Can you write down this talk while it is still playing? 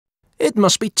It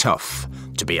must be tough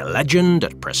to be a legend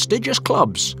at prestigious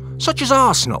clubs such as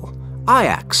Arsenal,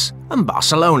 Ajax and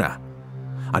Barcelona,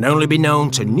 and only be known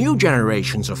to new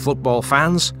generations of football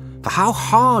fans for how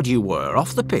hard you were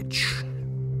off the pitch.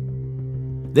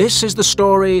 This is the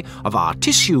story of our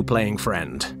tissue-playing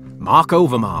friend, Marc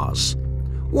Overmars,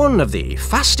 one of the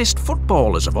fastest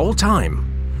footballers of all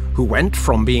time, who went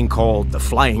from being called the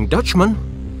Flying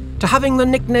Dutchman to having the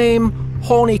nickname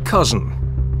Horny Cousin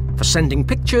for sending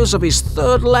pictures of his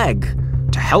third leg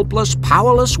to helpless,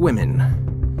 powerless women,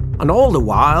 and all the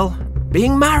while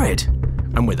being married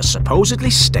and with a supposedly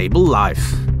stable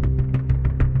life.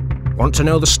 Want to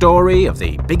know the story of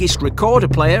the biggest recorder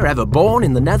player ever born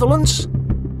in the Netherlands?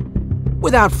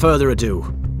 Without further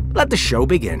ado, let the show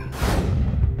begin.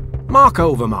 Marc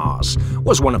Overmars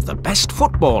was one of the best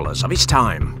footballers of his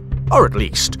time, or at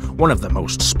least one of the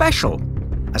most special,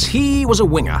 as he was a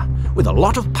winger with a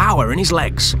lot of power in his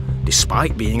legs.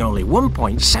 Despite being only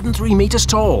 1.73 meters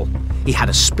tall, he had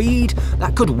a speed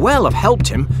that could well have helped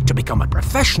him to become a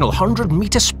professional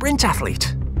 100-meter sprint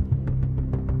athlete.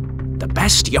 The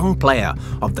best young player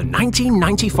of the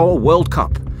 1994 World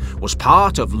Cup was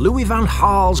part of Louis van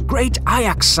Gaal's great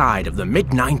Ajax side of the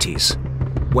mid-90s,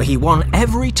 where he won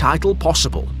every title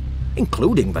possible,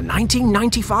 including the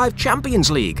 1995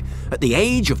 Champions League at the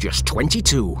age of just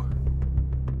 22.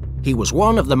 He was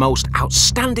one of the most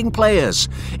outstanding players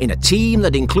in a team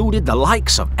that included the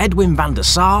likes of Edwin van der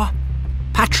Sar,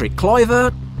 Patrick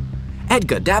Kluivert,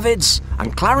 Edgar Davids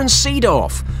and Clarence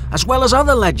Seedorf, as well as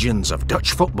other legends of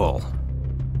Dutch football.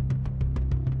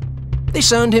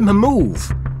 This earned him a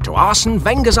move to Arsene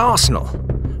Wenger's Arsenal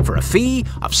for a fee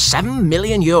of €7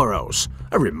 million,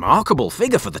 a remarkable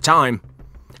figure for the time,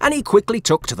 and he quickly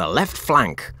took to the left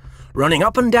flank, running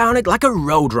up and down it like a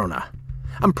roadrunner,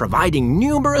 and providing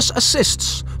numerous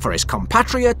assists for his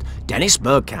compatriot Dennis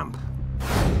Bergkamp.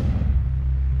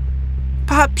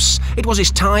 Perhaps it was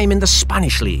his time in the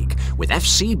Spanish league with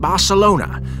FC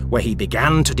Barcelona where he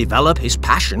began to develop his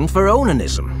passion for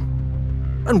onanism.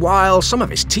 And while some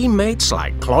of his teammates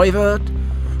like Kluivert,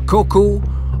 Cocu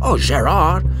or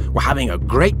Gerrard were having a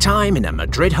great time in a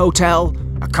Madrid hotel,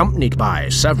 accompanied by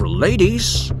several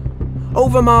ladies,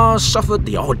 Overmars suffered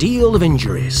the ordeal of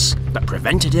injuries that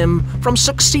prevented him from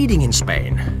succeeding in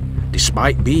Spain,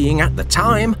 despite being at the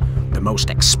time the most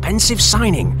expensive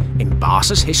signing in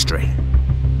Barca's history.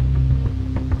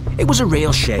 It was a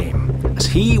real shame, as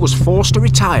he was forced to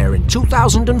retire in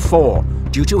 2004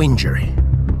 due to injury,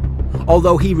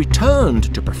 although he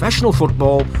returned to professional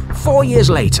football 4 years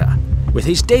later with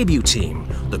his debut team,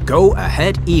 the Go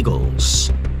Ahead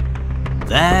Eagles.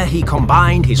 There he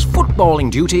combined his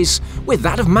footballing duties with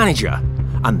that of manager,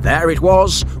 and there it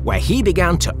was where he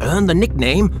began to earn the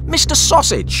nickname Mr.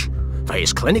 Sausage for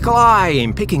his clinical eye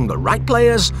in picking the right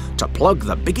players to plug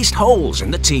the biggest holes in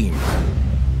the team.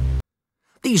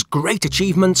 These great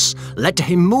achievements led to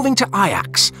him moving to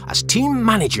Ajax as team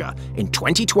manager in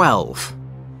 2012,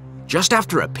 just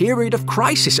after a period of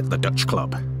crisis at the Dutch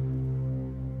club.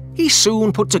 He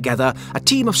soon put together a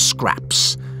team of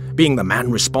scraps, being the man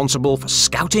responsible for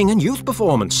scouting and youth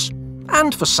performance,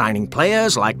 and for signing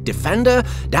players like defender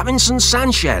Davinson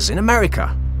Sanchez in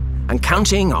America, and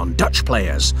counting on Dutch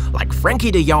players like Frankie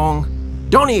de Jong,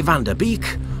 Donny van der Beek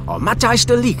or Matthijs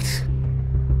de Ligt.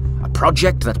 A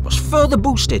project that was further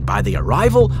boosted by the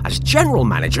arrival as general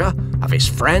manager of his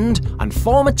friend and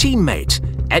former teammate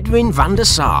Edwin van der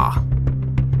Sar.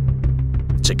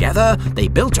 Together they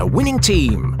built a winning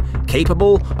team,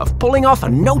 capable of pulling off a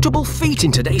notable feat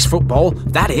in today's football,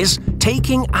 that is,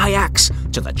 taking Ajax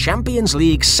to the Champions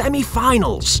League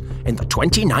semi-finals in the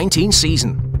 2019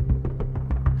 season.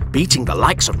 Beating the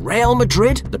likes of Real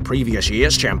Madrid, the previous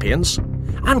year's champions,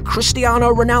 and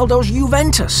Cristiano Ronaldo's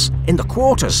Juventus in the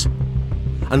quarters,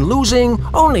 and losing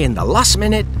only in the last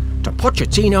minute to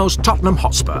Pochettino's Tottenham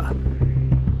Hotspur.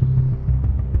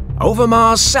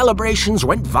 Overmars' celebrations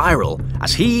went viral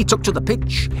as he took to the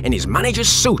pitch in his manager's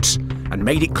suit and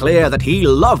made it clear that he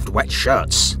loved wet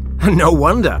shirts. And no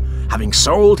wonder, having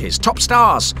sold his top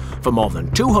stars for more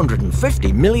than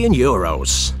 €250 million.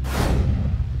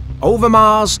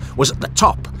 Overmars was at the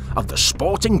top of the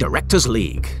Sporting Directors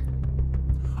League.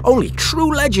 Only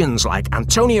true legends like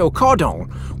Antonio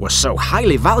Cordon were so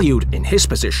highly valued in his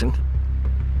position.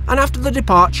 And after the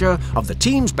departure of the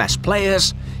team's best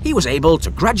players, he was able to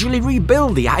gradually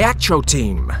rebuild the Ajaxo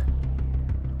team.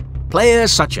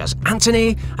 Players such as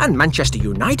Antony and Manchester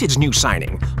United's new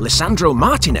signing, Lisandro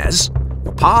Martinez,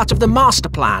 were part of the master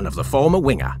plan of the former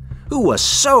winger, who was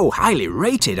so highly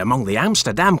rated among the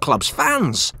Amsterdam club's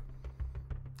fans.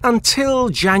 Until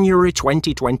January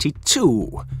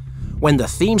 2022, when the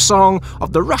theme song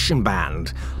of the Russian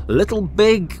band Little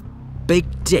Big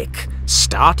Dick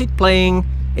started playing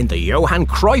in the Johan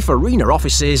Cruyff Arena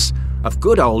offices of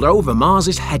good old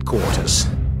Overmars' headquarters.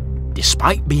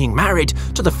 Despite being married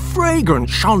to the fragrant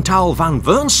Chantal van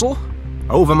Wernsel,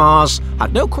 Overmars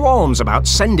had no qualms about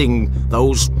sending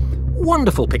those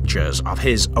wonderful pictures of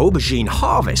his aubergine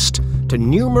harvest to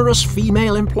numerous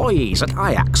female employees at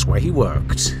Ajax where he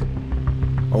worked.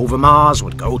 Overmars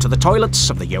would go to the toilets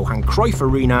of the Johan Cruyff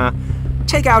Arena,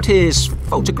 take out his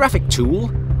photographic tool,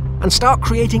 and start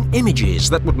creating images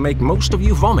that would make most of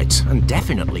you vomit and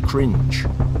definitely cringe.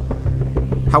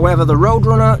 However, the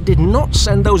Roadrunner did not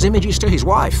send those images to his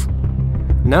wife.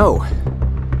 No,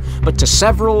 but to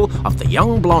several of the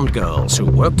young blonde girls who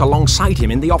worked alongside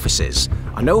him in the offices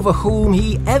and over whom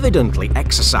he evidently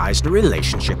exercised a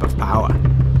relationship of power.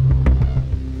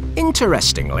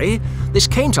 Interestingly, this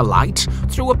came to light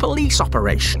through a police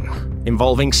operation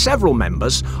involving several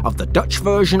members of the Dutch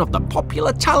version of the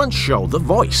popular talent show The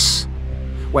Voice,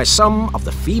 where some of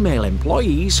the female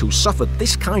employees who suffered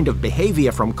this kind of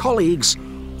behaviour from colleagues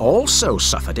also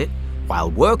suffered it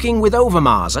while working with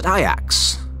Overmars at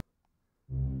Ajax.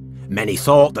 Many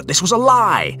thought that this was a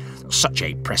lie. Such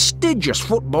a prestigious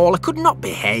footballer could not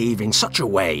behave in such a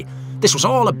way. This was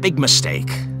all a big mistake.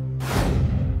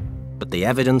 But the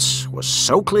evidence was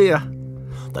so clear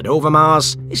that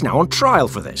Overmars is now on trial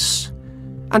for this.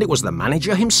 And it was the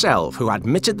manager himself who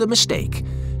admitted the mistake,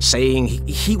 saying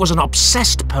he was an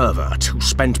obsessed pervert who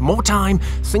spent more time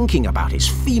thinking about his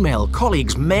female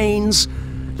colleagues' mains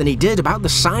than he did about the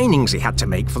signings he had to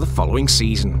make for the following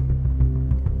season.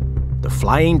 The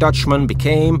Flying Dutchman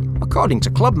became, according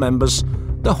to club members,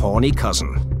 the horny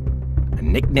cousin, a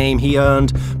nickname he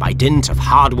earned by dint of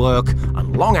hard work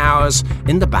and long hours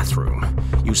in the bathroom,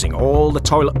 using all the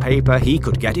toilet paper he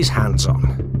could get his hands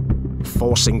on,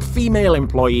 forcing female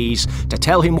employees to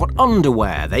tell him what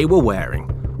underwear they were wearing,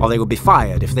 or they would be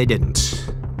fired if they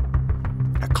didn't.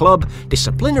 A club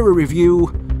disciplinary review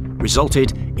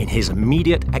resulted in his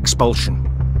immediate expulsion,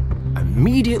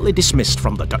 immediately dismissed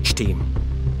from the Dutch team.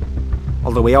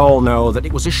 Although we all know that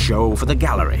it was a show for the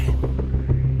gallery.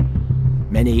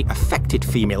 Many affected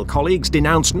female colleagues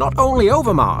denounced not only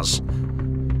Overmars,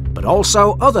 but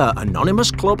also other anonymous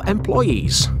club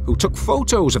employees who took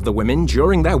photos of the women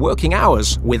during their working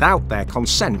hours without their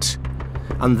consent,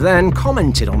 and then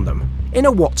commented on them in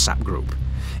a WhatsApp group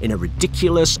in a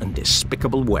ridiculous and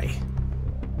despicable way.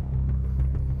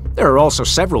 There are also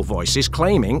several voices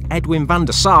claiming Edwin van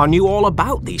der Sar knew all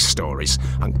about these stories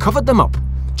and covered them up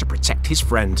to protect his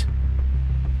friend.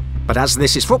 But as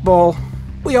this is football,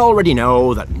 we already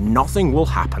know that nothing will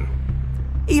happen.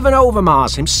 Even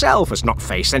Overmars himself has not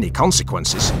faced any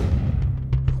consequences.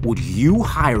 Would you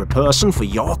hire a person for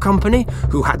your company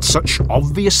who had such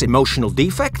obvious emotional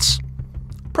defects?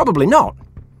 Probably not.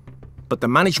 But the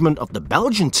management of the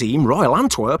Belgian team, Royal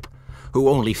Antwerp, who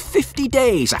only 50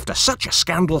 days after such a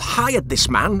scandal hired this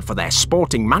man for their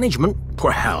sporting management,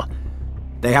 well,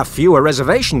 they have fewer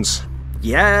reservations.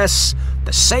 Yes,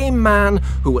 the same man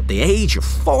who at the age of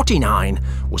 49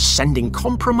 was sending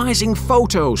compromising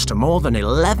photos to more than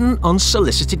 11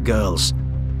 unsolicited girls.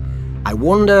 I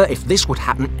wonder if this would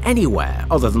happen anywhere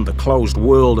other than the closed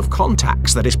world of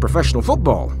contacts that is professional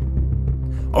football.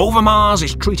 Overmars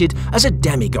is treated as a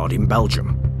demigod in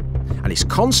Belgium, and is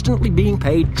constantly being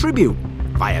paid tribute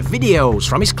via videos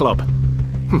from his club,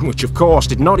 which of course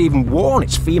did not even warn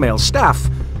its female staff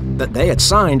that they had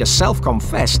signed a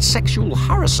self-confessed sexual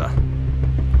harasser.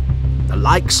 The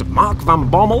likes of Marc van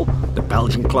Bommel, the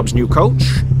Belgian club's new coach,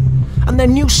 and their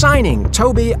new signing,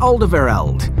 Toby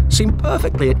Alderweireld, seem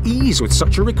perfectly at ease with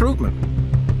such a recruitment.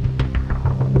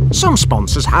 Some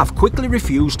sponsors have quickly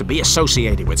refused to be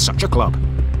associated with such a club.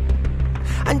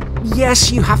 And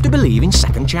yes, you have to believe in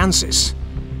second chances,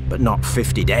 but not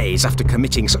 50 days after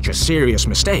committing such a serious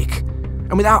mistake,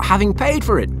 and without having paid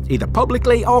for it, either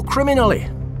publicly or criminally.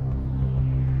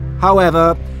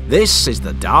 However, this is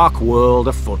the dark world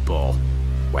of football,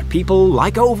 where people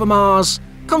like Overmars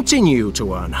continue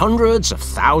to earn hundreds of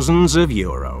thousands of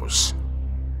euros.